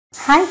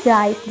Hi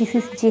guys, this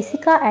is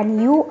Jessica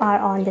and you are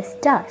on the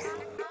stars.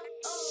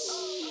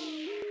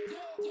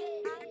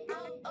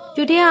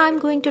 Today I am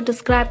going to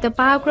describe the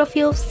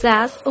biography of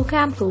Zaz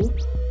Ocampo.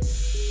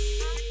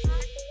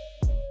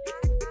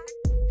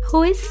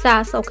 Who is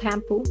Zaz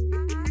Ocampo?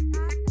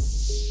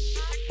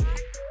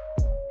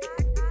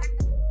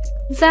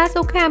 Zaz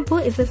Ocampo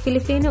is a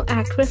Filipino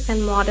actress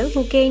and model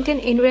who gained an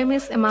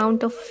enormous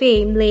amount of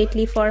fame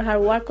lately for her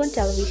work on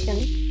television.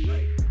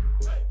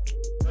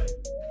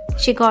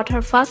 She got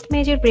her first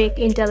major break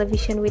in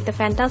television with the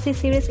fantasy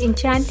series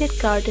Enchanted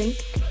Garden,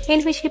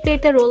 in which she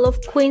played the role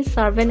of Queen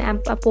Servant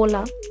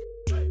Apollo.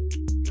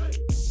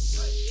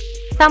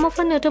 Some of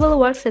her notable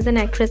works as an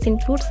actress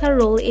includes her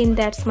role in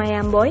That's My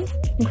Amboy,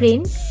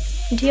 Green,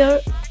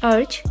 Dear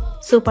Urge,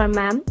 Super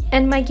Ma'am,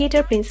 and My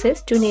Guitar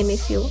Princess, to name a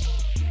few.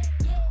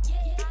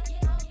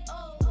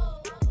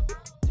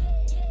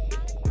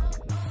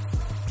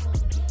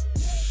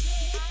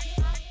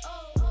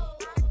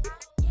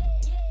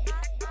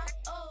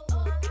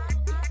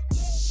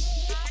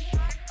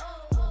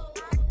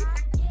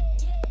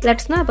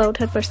 Let's know about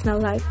her personal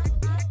life.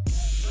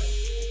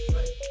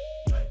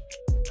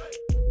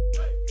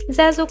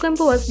 Zaz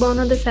Ocampo was born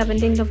on the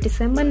 17th of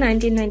December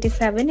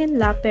 1997 in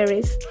La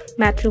Paris,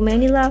 Metro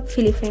Manila,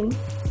 Philippines.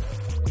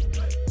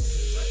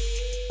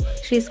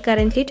 She is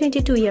currently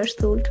 22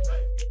 years old.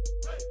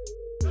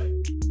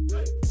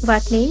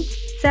 What name?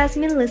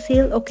 Jasmine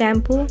Lucille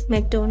Ocampo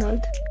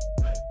McDonald.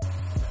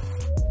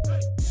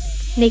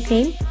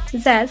 Nickname?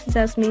 Zaz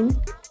Jasmine.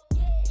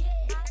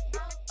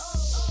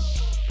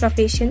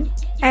 Profession?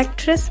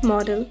 Actress,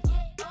 model.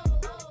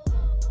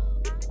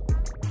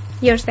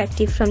 Years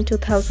active from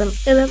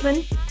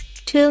 2011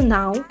 till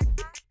now.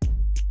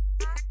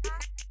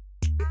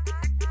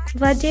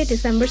 Birthday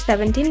December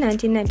 17,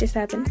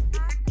 1997.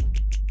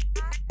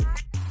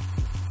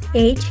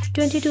 Age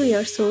 22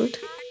 years old.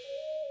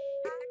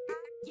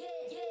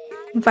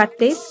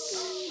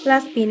 Birthplace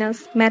Las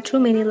Piñas, Metro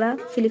Manila,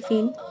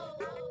 Philippines.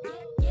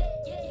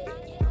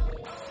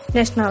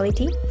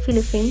 Nationality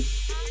Philippine.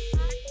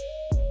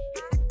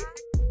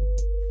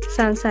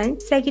 Sun sign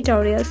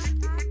Sagittarius.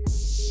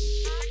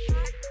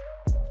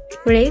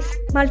 Race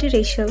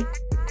multiracial.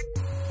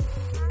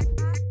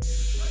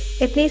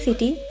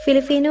 Ethnicity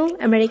Filipino,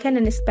 American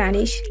and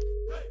Spanish.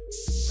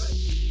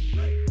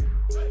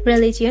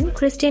 Religion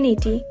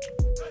Christianity.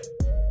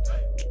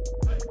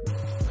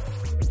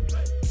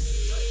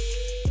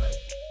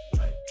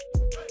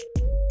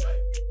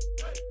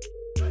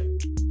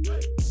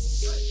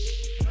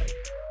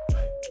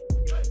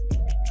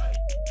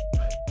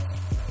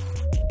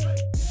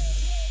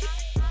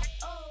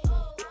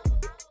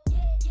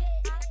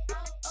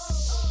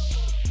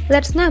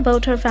 Let's know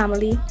about her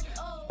family.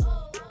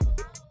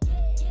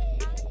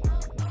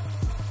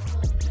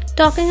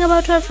 Talking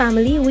about her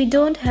family, we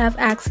don't have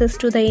access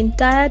to the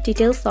entire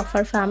details of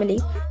her family.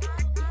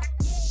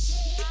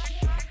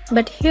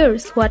 But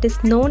here's what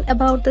is known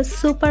about the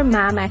Super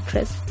Ma'am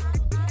actress.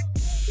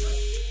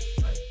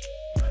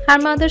 Her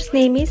mother's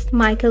name is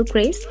Michael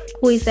Grace,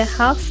 who is a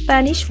half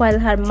Spanish while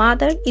her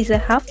mother is a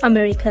half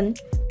American.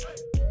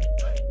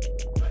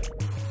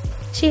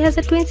 She has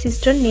a twin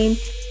sister named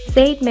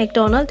Zaid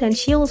McDonald, and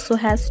she also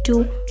has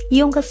two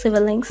younger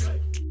siblings.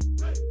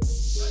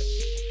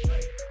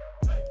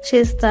 She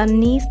is the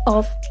niece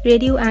of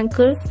radio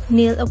anchor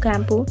Neil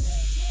Ocampo.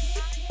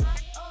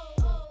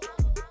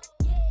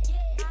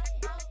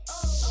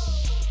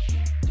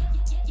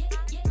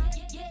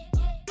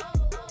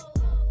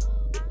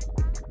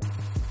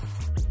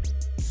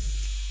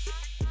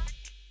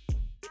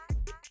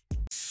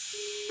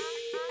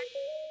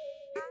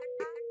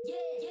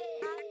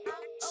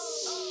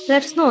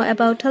 Let's know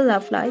about her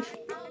love life.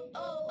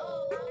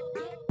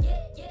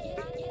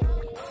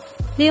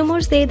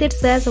 Rumors say that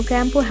Zaz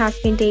Ocampo has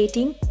been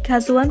dating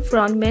Kazuan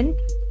frontman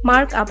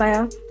Mark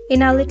Abaya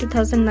in early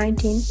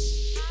 2019.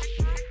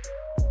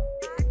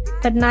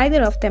 But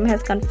neither of them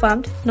has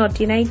confirmed nor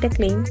denied the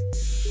claim.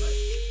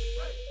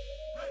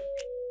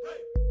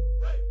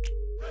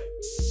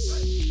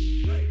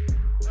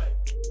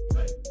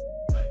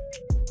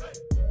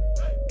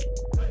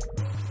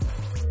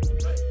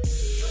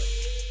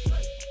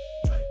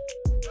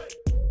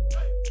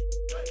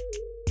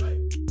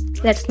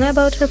 Let's know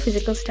about her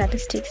physical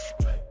statistics.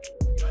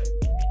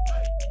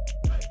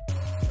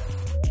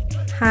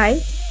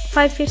 Height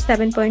 5 feet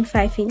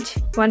 7.5 inch,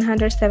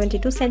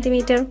 172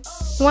 cm,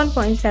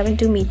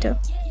 1.72 meter.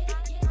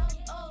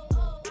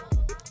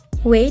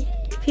 Weight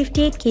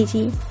 58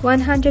 kg,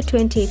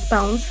 128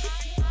 pounds.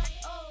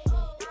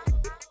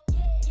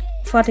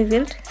 Body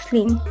build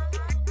slim.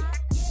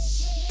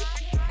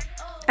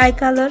 Eye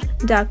color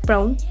dark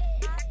brown.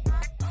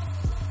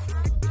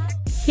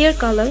 Hair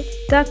color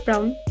dark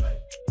brown.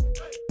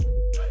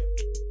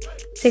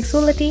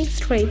 Sexuality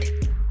straight.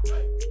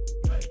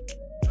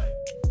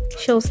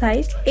 Show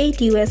size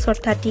 8 US or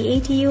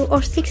 38 EU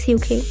or 6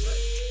 UK.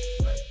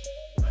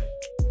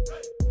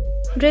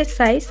 Dress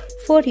size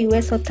 4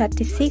 US or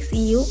 36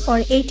 EU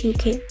or 8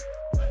 UK.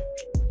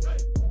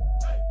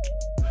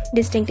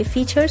 Distinctive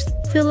features: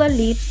 fuller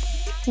lips,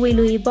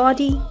 willowy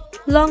body,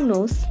 Long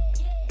nose.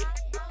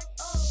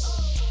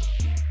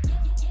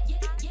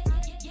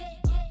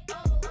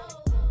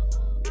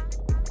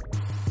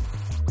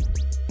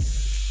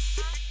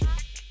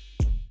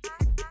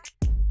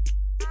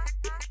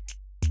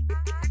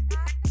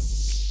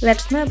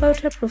 Let's know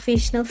about her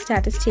professional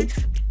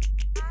statistics.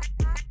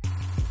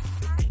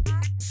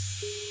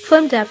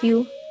 Film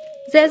debut.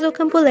 Zaz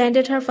Ocampo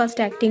landed her first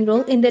acting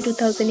role in the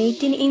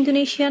 2018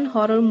 Indonesian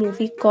horror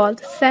movie called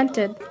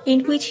Scented,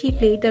 in which she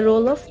played the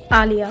role of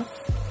Alia.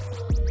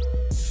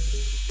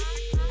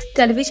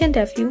 Television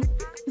debut.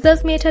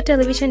 Zaz made her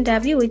television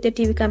debut with the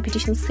TV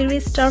competition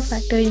series Star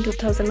Factor in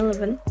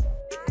 2011.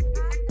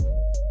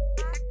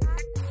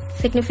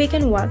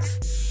 Significant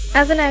works.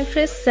 As an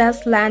actress,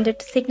 Zaz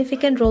landed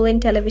significant role in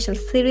television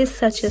series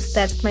such as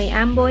That's My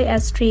Amboy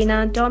as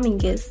Trina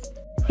Dominguez,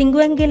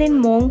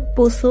 Pinguangelin Mong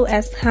Poso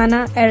as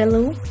Hannah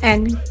Arelu,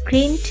 and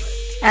Grint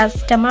as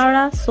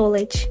Tamara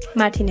Solich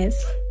Martinez.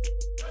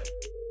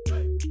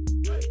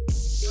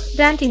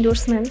 Brand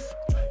endorsements.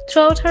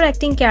 Throughout her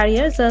acting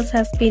career, Zaz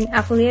has been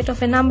affiliate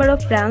of a number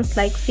of brands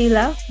like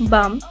Fila,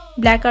 Bum,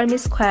 Black Army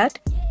Squad,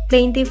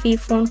 Plaintiff V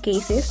Phone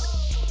Cases,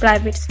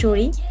 Private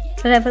Story,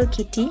 Revel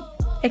Kitty,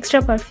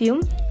 Extra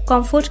Perfume,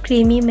 Comfort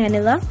Creamy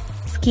Manila,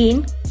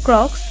 Skin,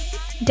 Crocs,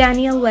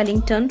 Daniel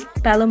Wellington,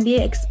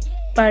 Palombier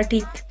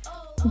Expertic,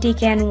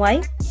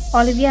 DKNY,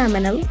 Olivia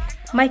Amanal,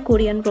 My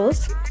Korean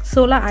Rose,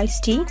 Sola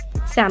Iced Tea,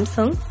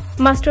 Samsung,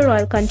 Master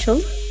Oil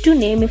Control, to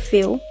name a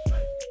few.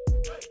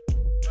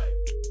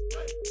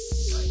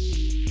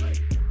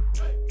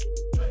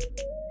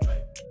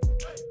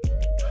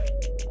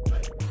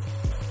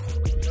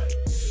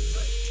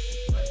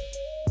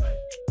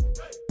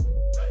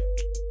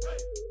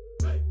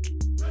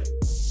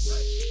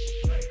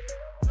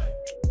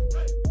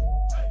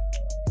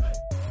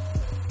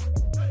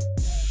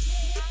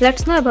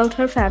 Let's know about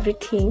her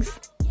favorite things.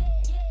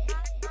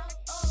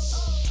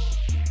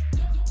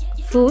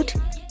 Food,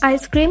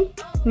 ice cream,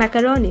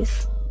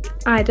 macaronis.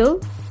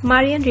 Idol,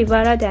 Marian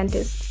Rivera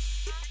dentist.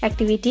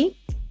 Activity,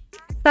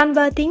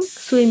 sunbathing,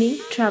 swimming,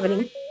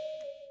 traveling.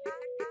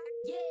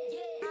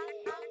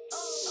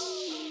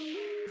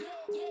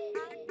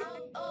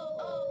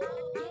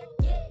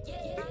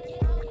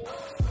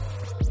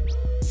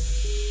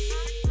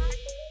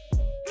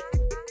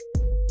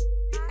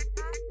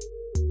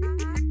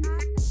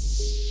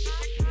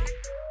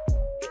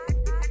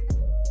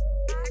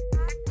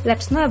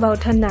 Let's know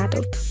about her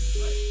adult.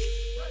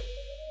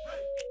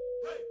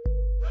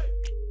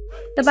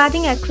 The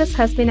budding actress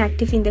has been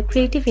active in the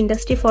creative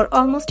industry for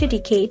almost a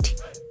decade,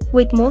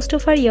 with most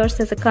of her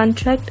years as a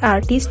contract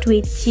artist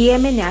with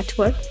GMA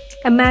Network,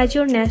 a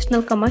major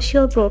national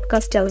commercial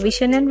broadcast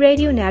television and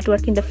radio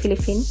network in the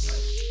Philippines.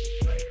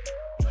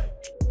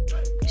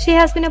 She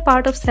has been a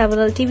part of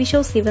several TV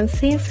shows even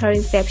since her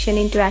inception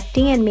into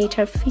acting and made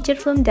her feature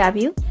film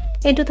debut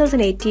in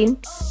 2018.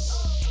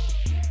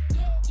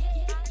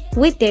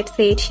 With that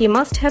said, she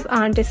must have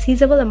earned a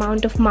sizable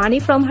amount of money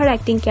from her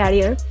acting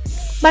career,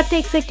 but the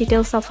exact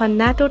details of her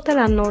net worth are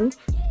unknown.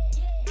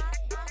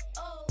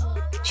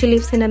 She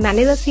lives in a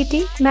Manila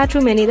city,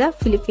 Metro Manila,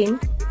 Philippines.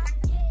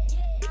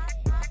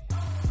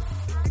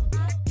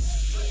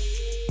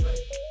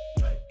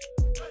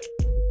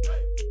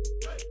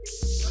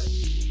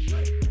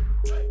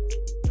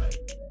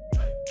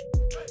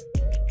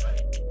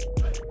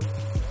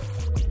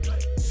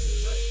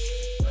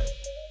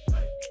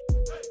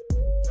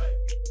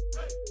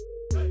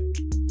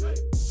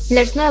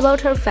 Let's know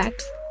about her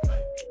facts.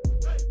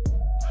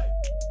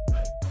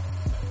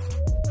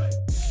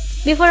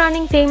 Before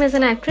earning fame as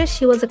an actress,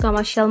 she was a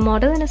commercial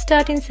model and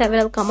starred in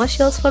several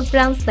commercials for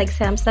brands like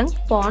Samsung,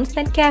 Pond's,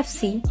 and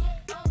KFC.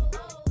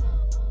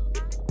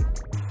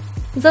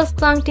 Thus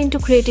plunged into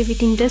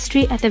creativity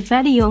industry at a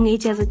very young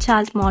age as a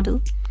child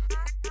model.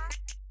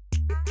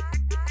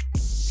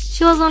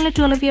 She was only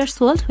 12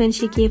 years old when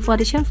she gave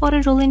audition for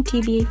a role in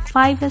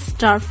TV5's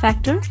Star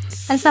Factor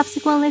and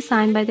subsequently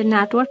signed by the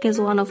network as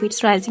one of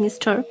its rising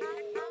stars.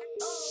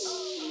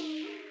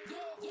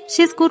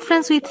 She is good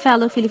friends with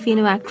fellow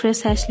Filipino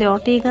actress Ashley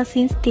Ortega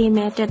since they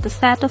met at the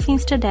set of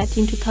Insta Date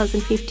in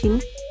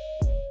 2015.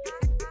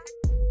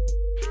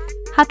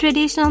 Her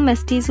traditional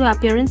mestizo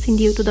appearance is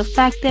due to the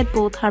fact that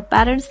both her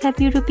parents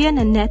have European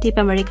and Native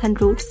American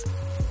roots.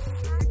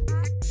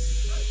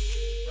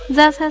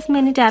 Zaz has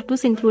many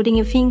tattoos including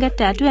a finger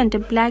tattoo and a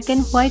black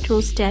and white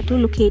rose tattoo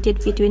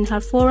located between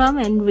her forearm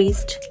and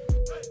wrist.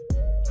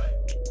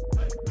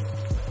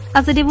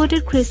 As a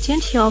devoted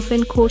Christian, she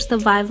often quotes the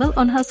Bible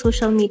on her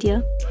social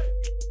media.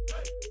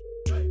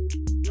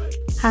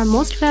 Her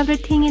most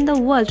favorite thing in the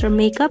world are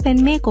makeup and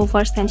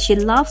makeovers, and she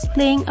loves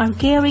playing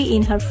archery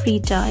in her free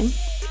time.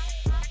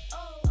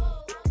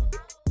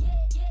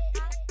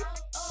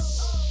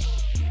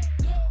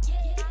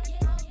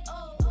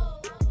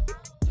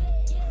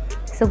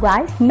 So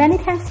guys, many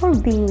thanks for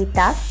being with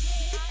us.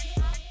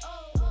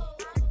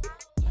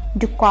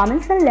 Do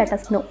comments and let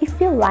us know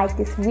if you like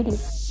this video.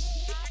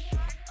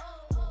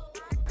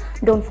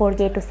 Don't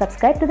forget to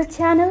subscribe to the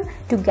channel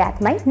to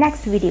get my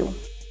next video.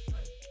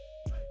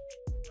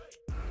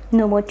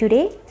 No more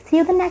today. See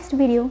you in the next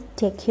video.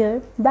 Take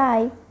care.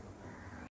 Bye.